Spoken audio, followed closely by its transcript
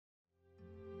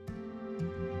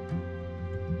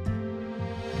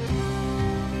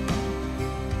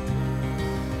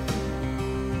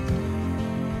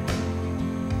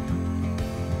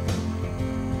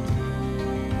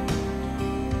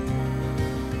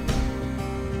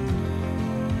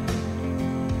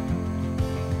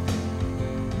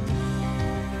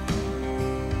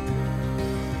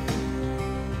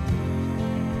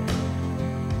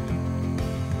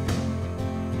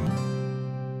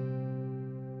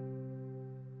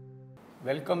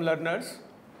Welcome learners.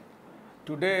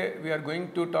 Today we are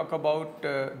going to talk about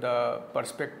the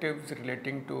perspectives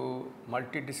relating to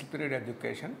multidisciplinary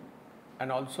education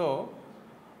and also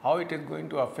how it is going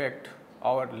to affect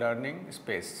our learning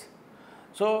space.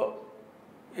 So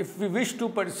if we wish to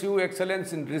pursue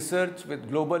excellence in research with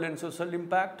global and social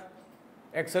impact,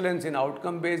 excellence in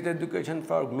outcome-based education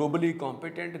for globally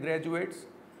competent graduates,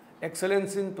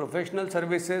 excellence in professional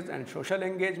services and social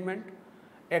engagement,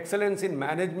 excellence in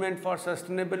management for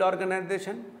sustainable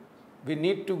organization, we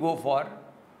need to go for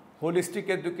holistic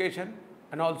education,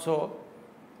 and also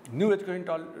new education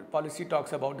policy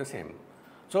talks about the same.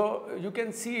 So you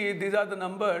can see these are the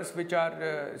numbers which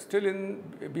are still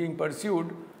being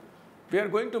pursued. We are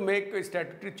going to make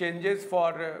statutory changes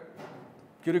for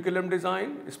curriculum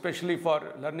design, especially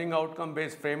for learning outcome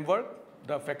based framework.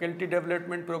 The faculty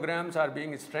development programs are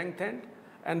being strengthened,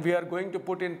 and we are going to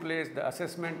put in place the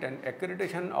assessment and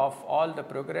accreditation of all the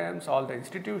programs, all the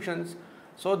institutions,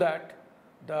 so that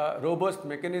the robust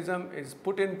mechanism is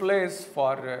put in place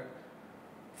for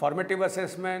formative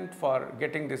assessment, for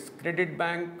getting this credit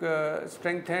bank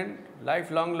strengthened,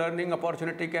 lifelong learning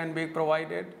opportunity can be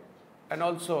provided, and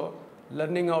also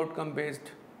learning outcome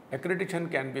based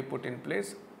accreditation can be put in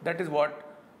place. That is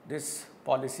what this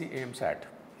policy aims at.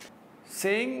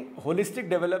 Saying holistic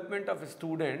development of a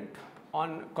student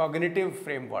on cognitive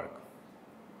framework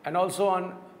and also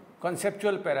on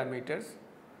conceptual parameters.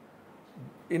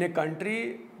 In a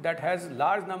country that has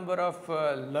large number of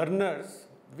learners,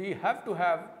 we have to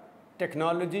have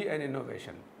technology and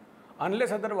innovation.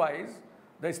 Unless otherwise,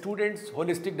 the student's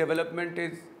holistic development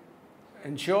is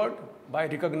ensured by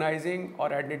recognizing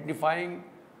or identifying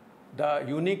the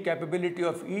unique capability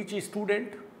of each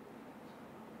student.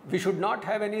 We should not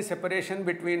have any separation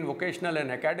between vocational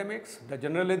and academics, the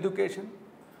general education.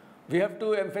 We have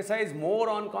to emphasize more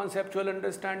on conceptual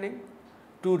understanding.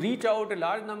 To reach out a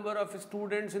large number of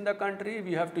students in the country,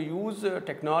 we have to use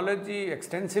technology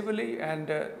extensively,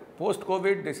 and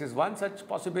post-COVID, this is one such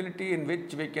possibility in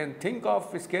which we can think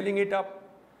of scaling it up.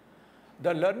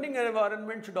 The learning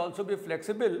environment should also be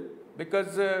flexible,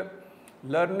 because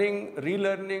learning,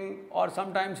 relearning, or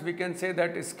sometimes we can say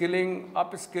that skilling,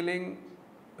 upskilling,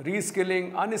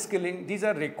 reskilling, unskilling, these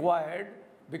are required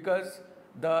because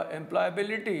the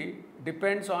employability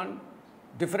depends on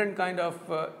different kind of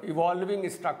evolving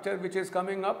structure which is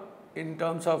coming up in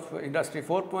terms of Industry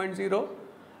 4.0,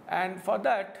 and for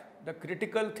that the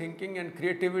critical thinking and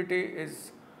creativity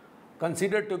is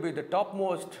considered to be the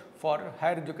topmost for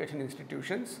higher education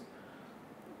institutions.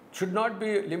 Should not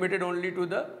be limited only to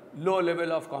the low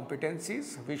level of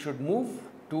competencies. We should move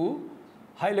to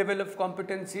high level of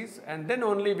competencies, and then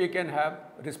only we can have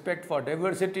respect for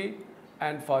diversity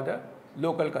and for the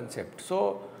local concept.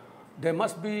 So there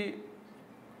must be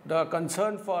the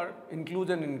concern for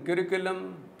inclusion in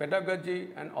curriculum, pedagogy,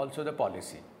 and also the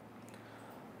policy.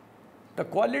 The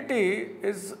quality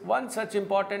is one such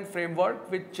important framework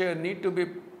which need to be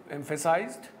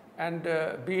emphasized, and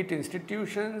be it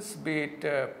institutions, be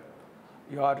it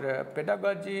your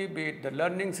pedagogy, be it the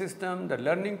learning system, the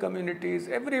learning communities,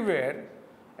 everywhere,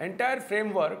 entire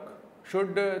framework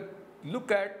should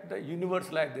look at the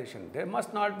universalization. There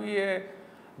must not be a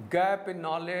gap in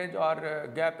knowledge or a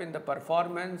gap in the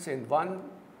performance in one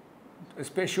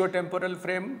spatio-temporal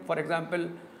frame. For example,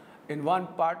 in one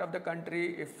part of the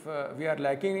country, if we are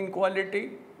lacking in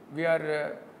quality, we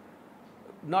are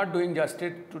not doing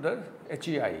justice to the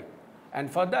HEI. And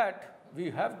for that,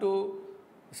 we have to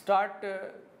start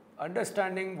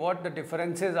understanding what the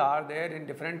differences are there in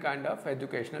different kind of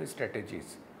educational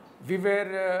strategies. We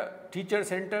were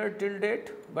teacher-centered till date,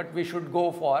 but we should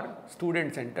go for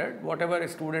student-centered. Whatever a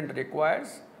student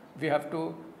requires, we have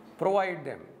to provide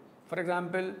them. For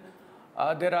example,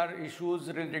 there are issues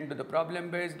relating to the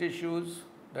problem-based issues,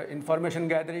 the information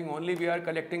gathering, only we are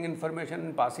collecting information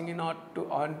and passing it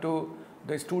on to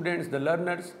the students, the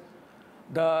learners.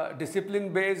 The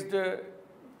discipline-based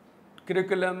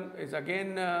curriculum is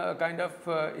again kind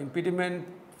of impediment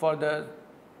for the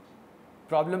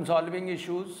problem solving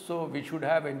issues, so we should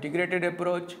have integrated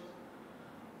approach.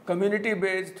 Community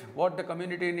based, what the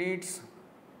community needs,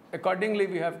 accordingly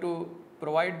we have to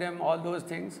provide them all those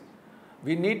things.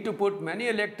 We need to put many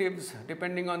electives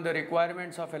depending on the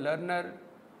requirements of a learner,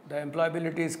 the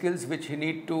employability skills which he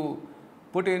need to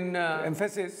put in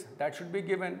emphasis, that should be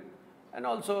given, and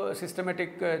also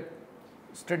systematic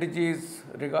strategies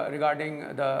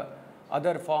regarding the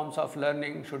other forms of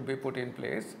learning should be put in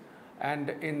place.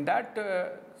 And in that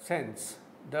sense,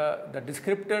 the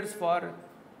descriptors for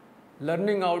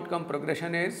learning outcome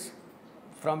progression is,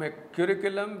 from a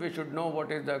curriculum, we should know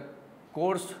what is the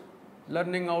course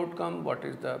learning outcome, what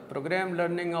is the program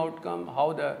learning outcome,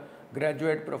 how the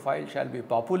graduate profile shall be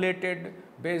populated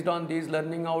based on these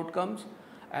learning outcomes.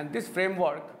 And this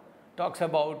framework talks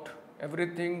about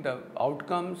everything, the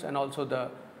outcomes and also the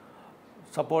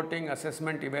supporting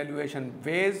assessment evaluation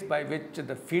ways by which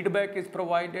the feedback is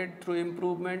provided through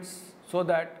improvements so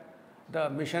that the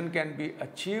mission can be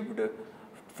achieved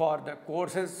for the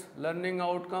course's learning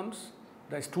outcomes,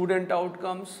 the student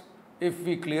outcomes. If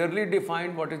we clearly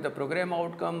define what is the program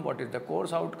outcome, what is the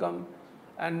course outcome,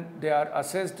 and they are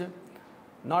assessed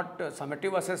not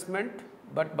summative assessment,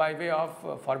 but by way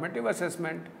of formative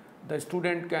assessment, the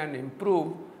student can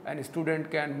improve and student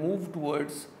can move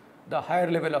towards the higher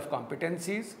level of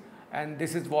competencies, and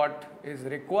this is what is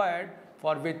required,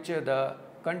 for which the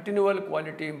continual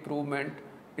quality improvement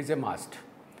is a must.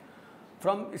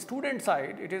 From student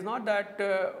side, it is not that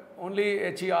only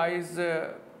HEIs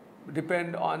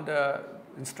depend on the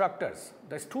instructors.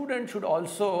 The student should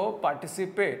also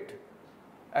participate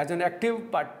as an active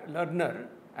learner,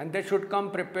 and they should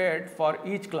come prepared for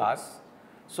each class.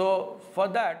 So for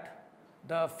that,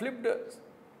 the flipped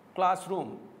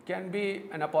classroom can be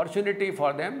an opportunity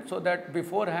for them, so that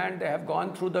beforehand they have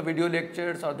gone through the video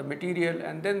lectures or the material,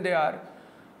 and then they are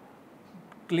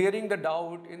clearing the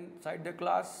doubt inside the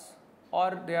class,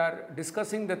 or they are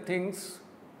discussing the things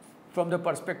from the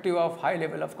perspective of high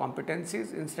level of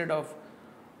competencies instead of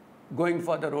going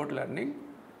for the rote learning.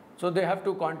 So they have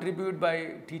to contribute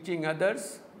by teaching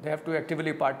others, they have to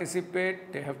actively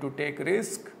participate, they have to take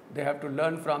risk, they have to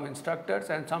learn from instructors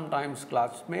and sometimes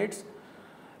classmates.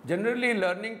 Generally,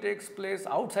 learning takes place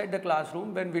outside the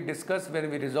classroom when we discuss, when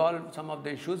we resolve some of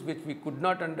the issues which we could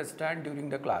not understand during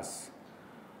the class.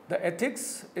 The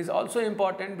ethics is also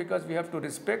important because we have to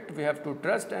respect, we have to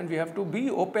trust, and we have to be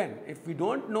open. If we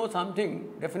don't know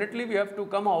something, definitely we have to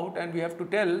come out and we have to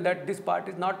tell that this part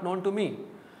is not known to me.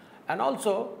 And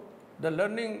also, the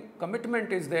learning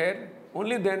commitment is there,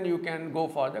 only then you can go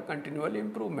for the continual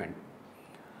improvement.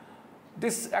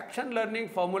 This action learning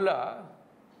formula,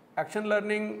 action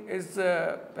learning is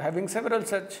having several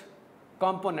such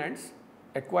components.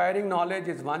 Acquiring knowledge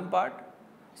is one part.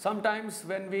 Sometimes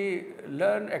when we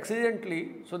learn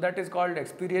accidentally, so that is called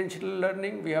experiential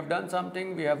learning. We have done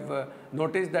something, we have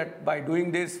noticed that by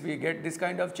doing this we get this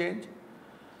kind of change.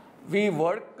 We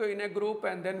work in a group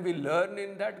and then we learn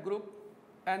in that group,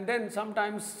 and then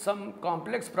sometimes some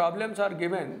complex problems are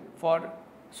given. For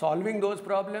solving those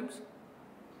problems,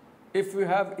 if we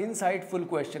have insightful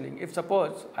questioning, if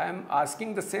suppose I am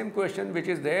asking the same question which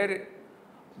is there,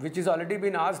 which is already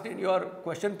been asked in your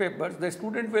question papers, the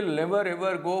student will never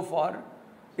ever go for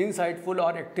insightful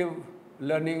or active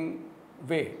learning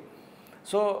way.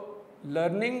 So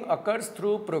learning occurs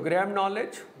through program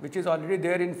knowledge, which is already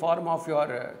there in form of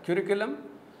your curriculum.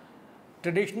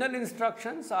 Traditional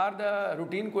instructions are the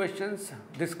routine questions: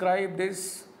 describe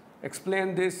this,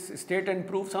 explain this, state and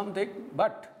prove something.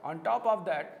 But on top of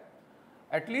that,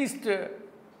 at least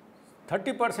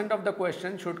 30% of the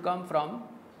question should come from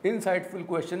insightful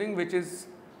questioning, which is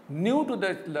new to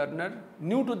the learner,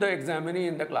 new to the examinee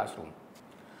in the classroom.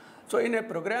 So in a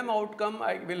program outcome,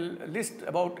 I will list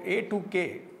about A to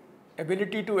K: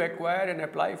 ability to acquire and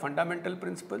apply fundamental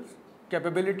principles,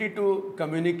 capability to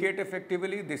communicate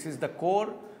effectively. This is the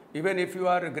core. Even if you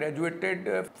are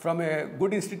graduated from a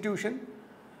good institution,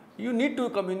 you need to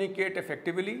communicate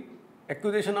effectively.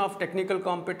 Acquisition of technical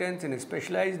competence in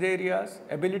specialized areas,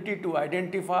 ability to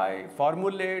identify,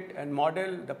 formulate and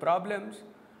model the problems,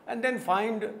 and then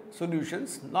find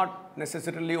solutions, not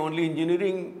necessarily only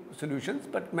engineering solutions,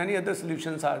 but many other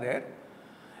solutions are there.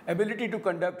 Ability to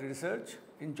conduct research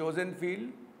in chosen field,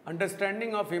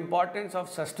 understanding of importance of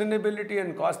sustainability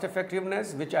and cost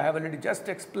effectiveness, which I have already just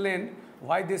explained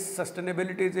why this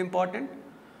sustainability is important.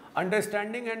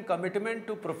 Understanding and commitment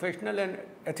to professional and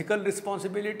ethical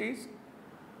responsibilities.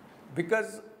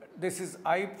 Because this is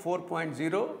I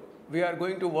 4.0, we are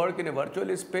going to work in a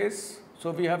virtual space,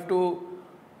 so we have to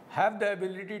have the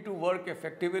ability to work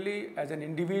effectively as an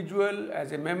individual,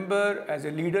 as a member, as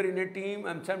a leader in a team,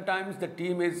 and sometimes the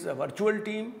team is a virtual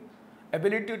team.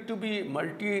 Ability to be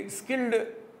multi-skilled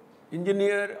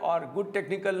engineer or good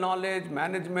technical knowledge,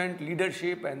 management,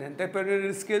 leadership and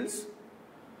entrepreneurial skills.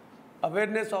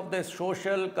 Awareness of the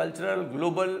social, cultural,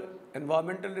 global,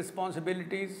 environmental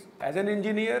responsibilities as an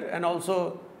engineer and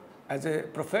also as a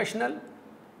professional.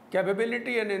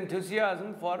 Capability and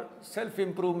enthusiasm for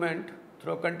self-improvement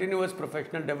through continuous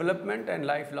professional development and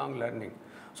lifelong learning.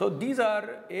 So these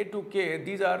are A to K,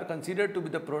 these are considered to be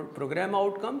the program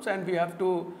outcomes, and we have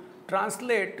to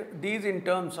translate these in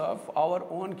terms of our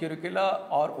own curricula,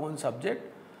 our own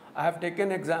subject. I have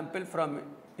taken example from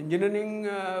engineering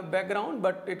background,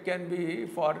 but it can be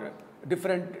for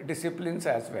different disciplines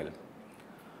as well.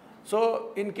 So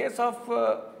in case of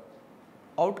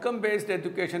outcome-based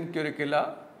education curricula,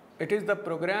 it is the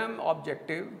program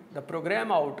objective, the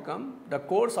program outcome, the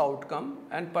course outcome,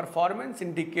 and performance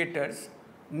indicators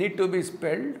need to be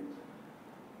spelled.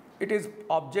 It is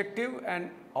objective and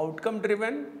outcome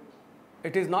driven.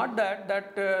 It is not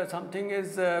that something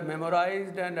is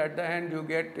memorized and at the end you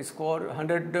get score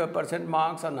 100%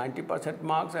 marks or 90%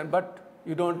 marks, but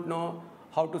you don't know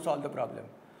how to solve the problem.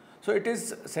 So it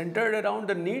is centered around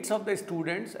the needs of the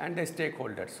students and the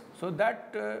stakeholders. So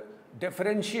that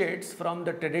differentiates from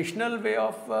the traditional way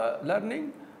of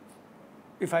learning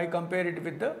if I compare it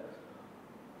with the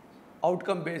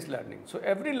outcome-based learning. So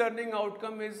every learning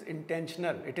outcome is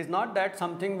intentional. It is not that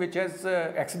something which has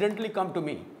accidentally come to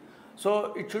me.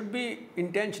 So it should be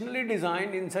intentionally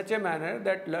designed in such a manner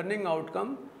that learning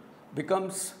outcome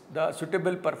becomes the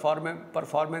suitable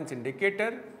performance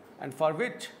indicator, and for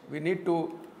which we need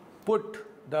to put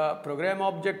the program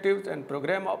objectives and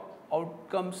program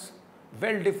outcomes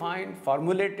well defined,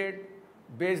 formulated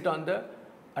based on the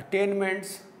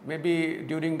attainments, maybe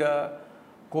during the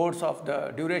course of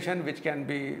the duration, which can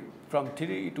be from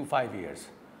 3 to 5 years.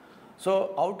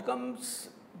 So outcomes,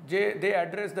 they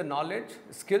address the knowledge,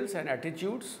 skills and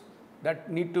attitudes that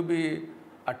need to be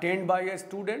attained by a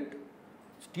student.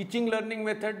 Teaching learning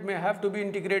method may have to be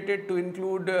integrated to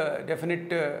include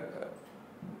definite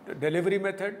delivery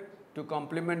method to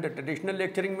complement the traditional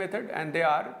lecturing method, and there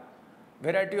are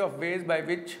variety of ways by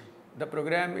which the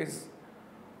program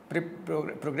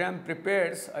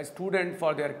prepares a student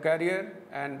for their career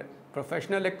and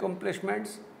professional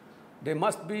accomplishments. They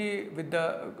must be with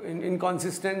in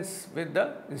consistence with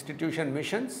the institution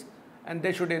missions, and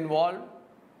they should involve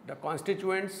the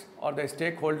constituents or the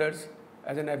stakeholders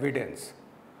as an evidence.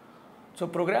 So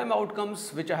program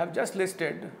outcomes which I have just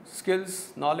listed,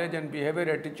 skills, knowledge and behavior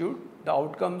attitude, the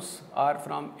outcomes are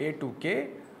from A to K.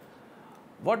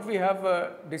 What we have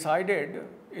decided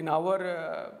in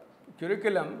our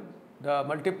curriculum, the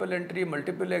multiple entry,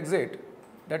 multiple exit,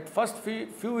 that first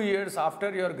few years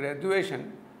after your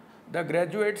graduation, the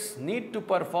graduates need to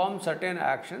perform certain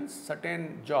actions,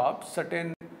 certain jobs,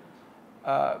 certain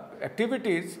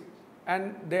activities,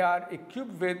 and they are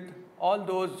equipped with all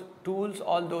those tools,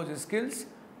 all those skills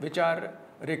which are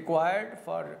required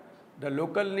for the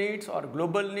local needs or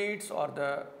global needs,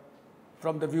 or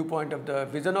from the viewpoint of the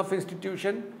vision of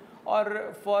institution,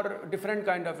 or for different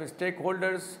kind of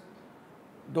stakeholders,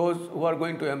 those who are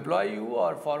going to employ you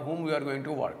or for whom you are going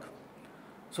to work.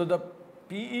 So the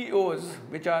PEOs,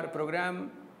 which are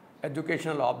program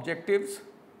educational objectives,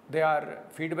 they are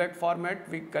feedback format.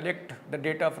 We collect the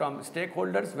data from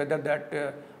stakeholders, whether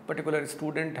that particular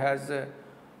student has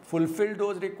fulfilled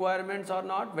those requirements or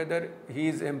not, whether he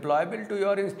is employable to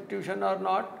your institution or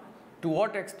not, to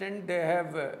what extent they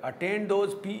have attained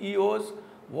those PEOs,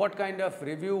 what kind of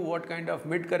review, what kind of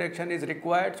mid-correction is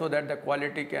required so that the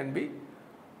quality can be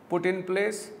put in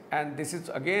place. And this is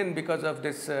again because of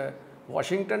this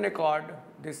Washington Accord,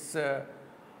 this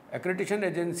accreditation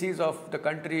agencies of the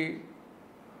country,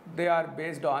 they are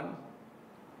based on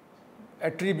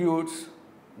attributes.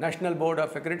 National Board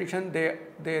of Accreditation,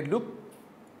 they look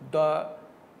the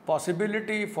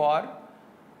possibility for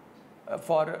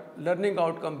learning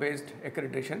outcome based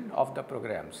accreditation of the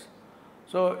programs.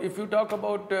 So if you talk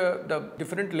about the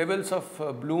different levels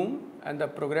of Bloom and the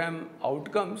program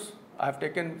outcomes, I have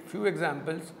taken few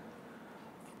examples.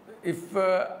 If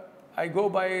I go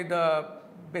by the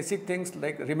basic things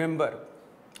like remember,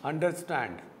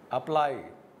 understand, apply,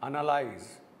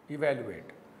 analyze, evaluate.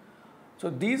 So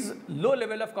these low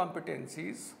level of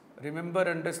competencies, remember,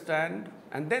 understand,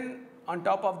 and then on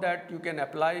top of that you can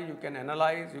apply, you can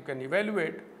analyze, you can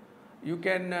evaluate, you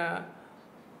can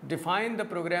define the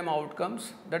program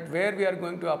outcomes, that where we are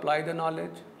going to apply the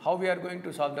knowledge, how we are going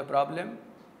to solve the problem,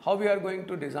 how we are going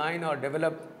to design or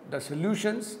develop the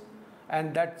solutions,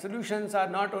 and that solutions are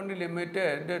not only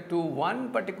limited to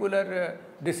one particular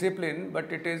discipline,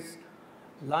 but it is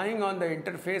lying on the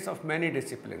interface of many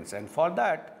disciplines, and for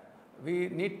that we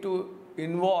need to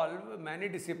involve many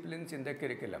disciplines in the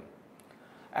curriculum.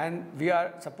 And we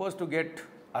are supposed to get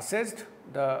assessed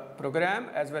the program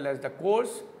as well as the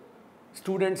course.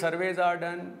 Student surveys are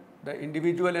done, the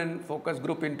individual and focus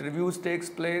group interviews takes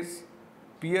place,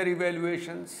 peer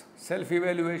evaluations,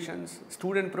 self-evaluations,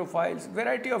 student profiles.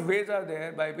 Variety of ways are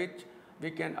there by which we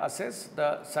can assess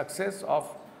the success of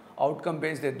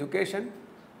outcome-based education,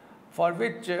 for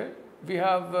which we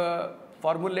have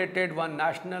formulated one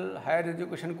national higher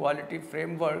education quality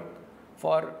framework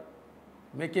for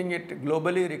making it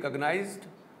globally recognized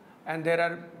and there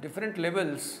are different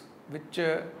levels which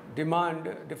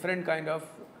demand different kind of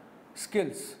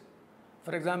skills.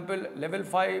 For example, level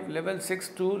 5, level 6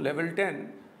 to level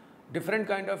 10, different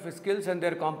kind of skills and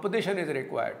their composition is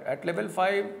required. At level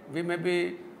 5, we may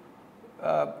be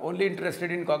only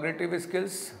interested in cognitive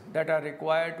skills that are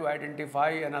required to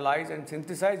identify, analyze and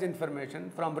synthesize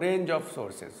information from range of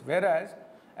sources. Whereas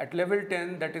at level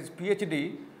 10, that is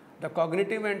PhD, the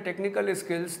cognitive and technical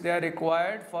skills, they are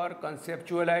required for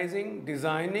conceptualizing,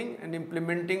 designing and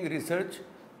implementing research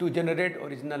to generate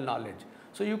original knowledge.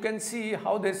 So you can see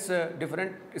how these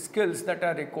different skills that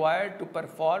are required to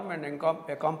perform and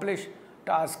accomplish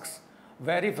tasks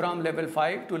vary from level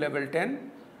 5 to level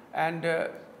 10. And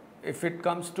if it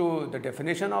comes to the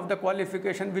definition of the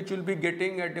qualification which you will be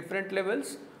getting at different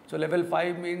levels, so level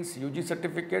 5 means UG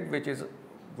certificate, which is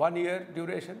 1 year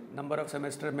duration, number of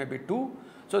semesters may be 2.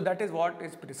 So that is what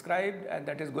is prescribed and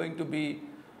that is going to be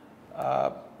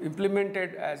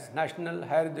implemented as National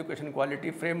Higher Education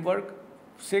Quality Framework.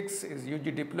 6 is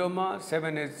UG diploma,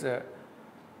 7 is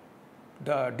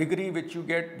the degree which you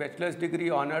get, bachelor's degree,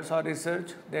 honors or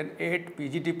research, then 8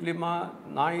 PG diploma,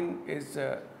 9 is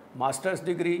master's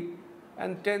degree,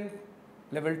 and 10,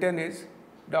 level 10 is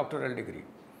doctoral degree.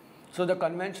 So the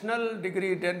conventional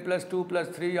degree 10 plus 2 plus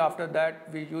 3, after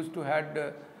that we used to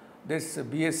had this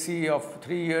BSc of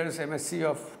 3 years, MSc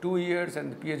of 2 years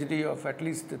and PhD of at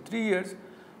least 3 years,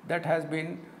 that has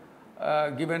been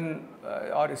given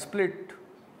or split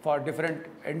for different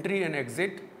entry and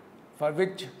exit, for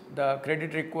which the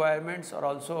credit requirements are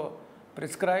also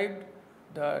prescribed.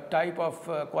 The type of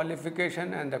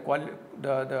qualification and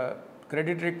the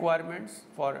credit requirements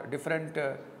for different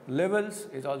levels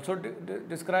is also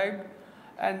described,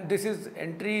 and this is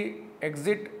entry,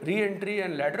 exit, re-entry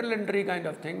and lateral entry kind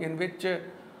of thing, in which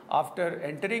after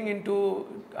entering into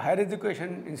higher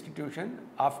education institution,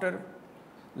 after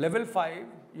level 5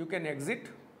 you can exit,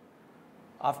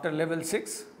 after level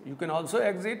 6 you can also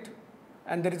exit,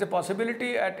 and there is a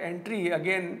possibility at entry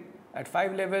again at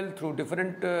 5 level through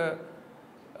different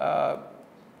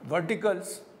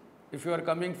verticals. If you are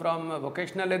coming from a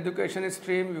vocational education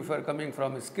stream, if you are coming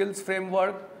from a skills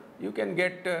framework, you can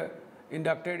get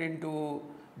inducted into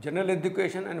general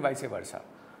education and vice versa.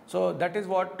 So that is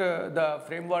what the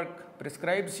framework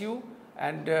prescribes you,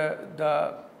 and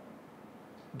the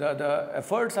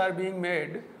efforts are being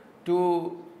made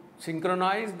to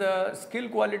synchronize the skill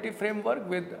quality framework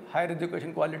with higher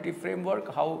education quality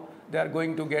framework, how they are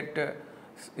going to get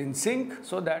in sync,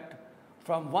 so that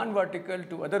from one vertical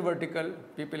to other vertical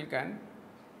people can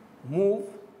move,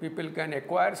 people can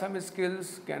acquire some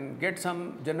skills, can get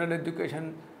some general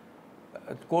education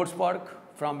coursework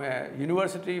from a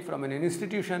university, from an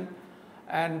institution,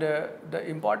 and the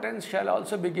importance shall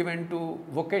also be given to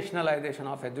vocationalization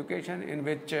of education, in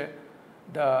which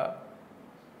the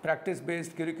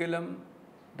practice-based curriculum,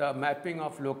 the mapping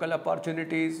of local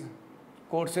opportunities,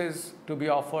 courses to be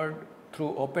offered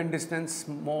through open distance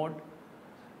mode,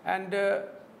 and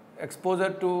exposure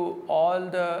to all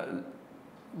the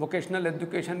vocational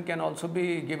education can also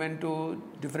be given to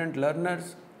different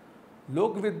learners.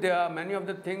 Lok Vidya, many of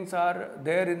the things are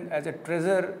there as a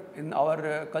treasure in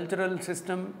our cultural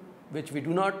system, which we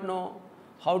do not know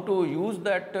how to use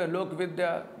that Lok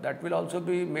Vidya. That will also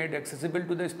be made accessible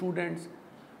to the students.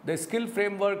 The skill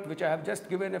framework, which I have just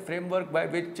given a framework by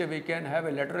which we can have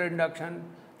a lateral induction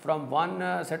from one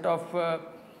set of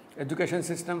education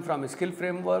system, from a skill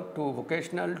framework to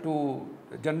vocational to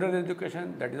general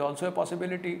education, that is also a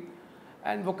possibility.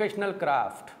 And vocational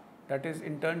craft, that is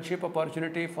internship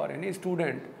opportunity for any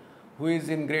student who is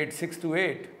in grade 6 to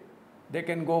 8. They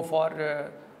can go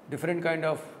for different kind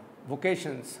of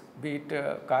vocations, be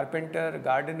it carpenter,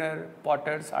 gardener,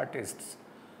 potters, artists.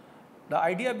 The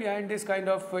idea behind this kind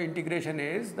of integration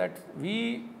is that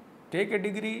we take a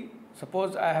degree.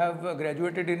 Suppose I have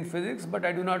graduated in physics, but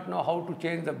I do not know how to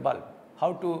change the bulb,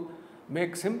 how to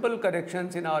make simple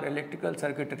corrections in our electrical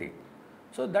circuitry.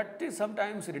 So that is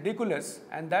sometimes ridiculous,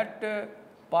 and that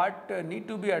part need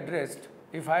to be addressed.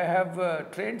 If I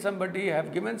have trained somebody,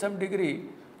 have given some degree,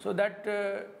 so that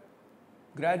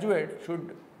graduate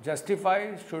should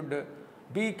justify, should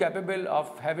be capable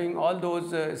of having all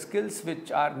those skills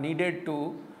which are needed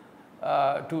to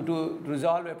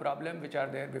resolve a problem which are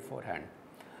there beforehand.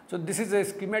 So this is a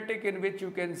schematic in which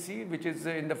you can see, which is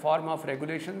in the form of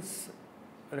regulation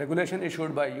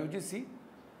issued by UGC,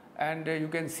 and you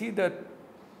can see the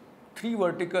 3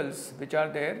 verticals which are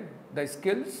there: the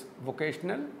skills,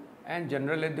 vocational and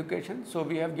general education. So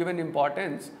we have given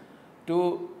importance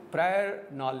to prior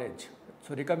knowledge.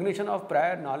 So recognition of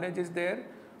prior knowledge is there.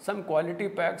 Some quality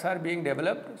packs are being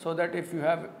developed, so that if you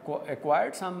have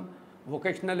acquired some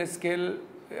vocational skill,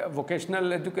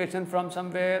 vocational education from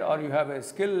somewhere, or you have a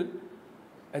skill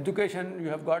education, you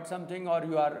have got something, or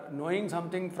you are knowing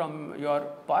something from your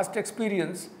past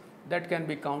experience, that can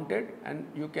be counted and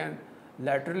you can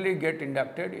laterally get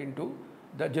inducted into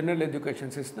the general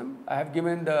education system. I have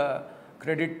given the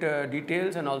credit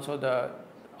details and also the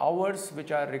hours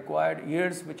which are required,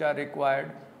 years which are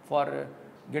required for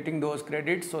getting those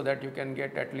credits, so that you can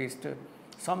get at least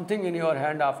something in your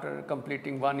hand after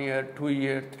completing 1 year, 2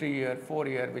 year, 3 year, 4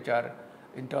 year, which are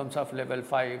in terms of level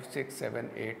 5, 6, 7,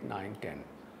 8, 9, 10.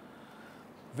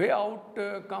 Way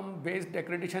outcome based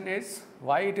accreditation is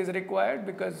why it is required,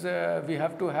 because we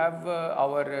have to have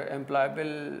our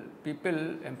employable people,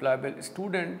 employable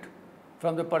student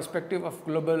from the perspective of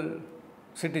global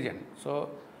citizen. So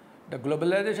the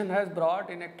globalization has brought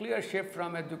in a clear shift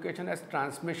from education as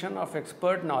transmission of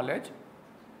expert knowledge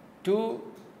to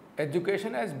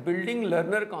education as building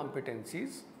learner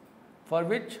competencies, for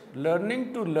which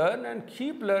learning to learn and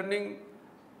keep learning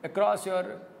across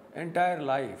your entire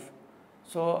life.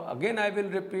 So again I will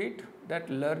repeat that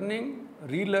learning,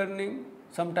 relearning,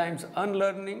 sometimes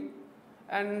unlearning,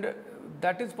 and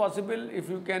that is possible if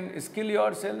you can skill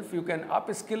yourself, you can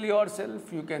upskill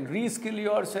yourself, you can reskill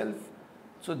yourself.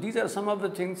 So these are some of the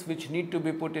things which need to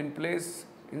be put in place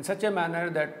in such a manner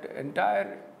that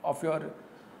entire of your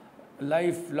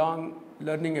lifelong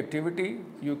learning activity,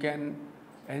 you can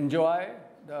enjoy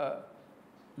the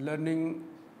learning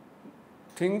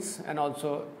things and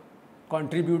also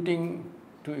contributing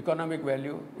to economic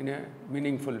value in a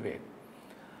meaningful way.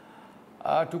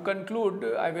 To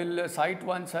conclude, I will cite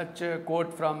one such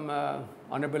quote from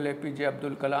Honorable APJ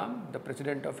Abdul Kalam, the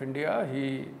President of India.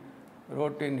 He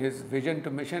wrote in his Vision to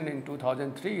Mission in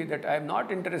 2003 that I am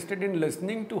not interested in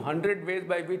listening to 100 ways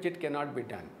by which it cannot be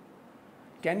done.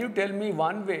 Can you tell me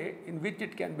one way in which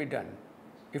it can be done?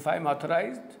 If I am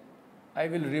authorized, I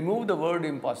will remove the word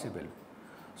impossible.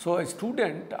 So a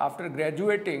student after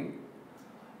graduating,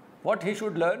 what he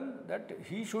should learn, that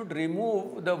he should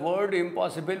remove the word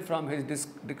impossible from his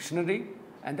dictionary,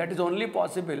 and that is only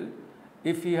possible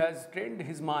if he has trained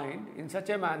his mind in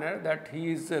such a manner that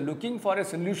he is looking for a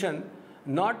solution,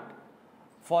 not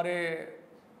for an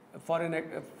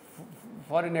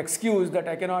excuse that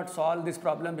I cannot solve this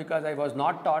problem because I was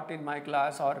not taught in my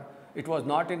class or it was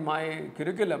not in my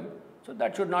curriculum. So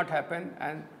that should not happen,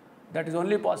 and that is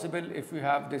only possible if we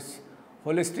have this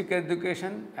holistic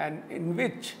education, and in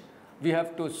which we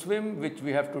have to swim, which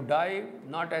we have to dive,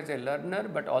 not as a learner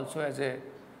but also as a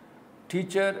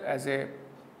teacher, as a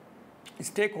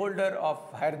stakeholder of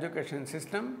higher education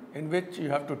system, in which you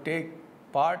have to take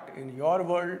part in your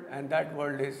world, and that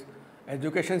world is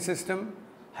education system,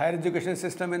 higher education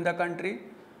system in the country.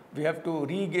 We have to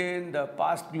regain the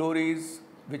past glories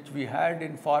which we had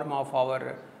in form of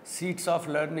our seats of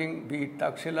learning, be it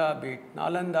Takshila, be it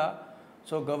Nalanda.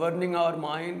 So governing our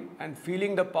mind and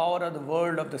feeling the power of the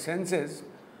world of the senses,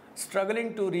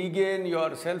 struggling to regain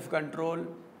your self-control,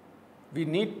 we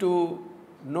need to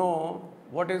know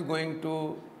what is going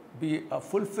to be a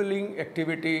fulfilling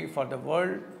activity for the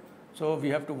world. So we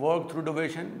have to work through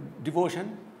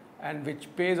devotion, and which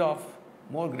pays off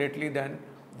more greatly than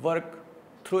work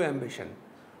through ambition.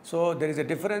 So there is a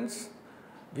difference.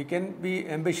 We can be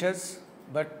ambitious,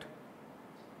 but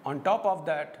on top of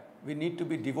that, we need to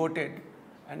be devoted,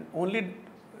 and only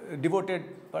a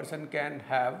devoted person can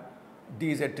have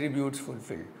these attributes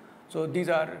fulfilled. So these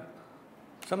are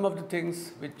some of the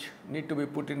things which need to be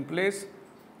put in place.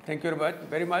 Thank you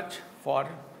very much for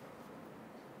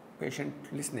patient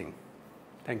listening.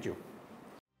 Thank you.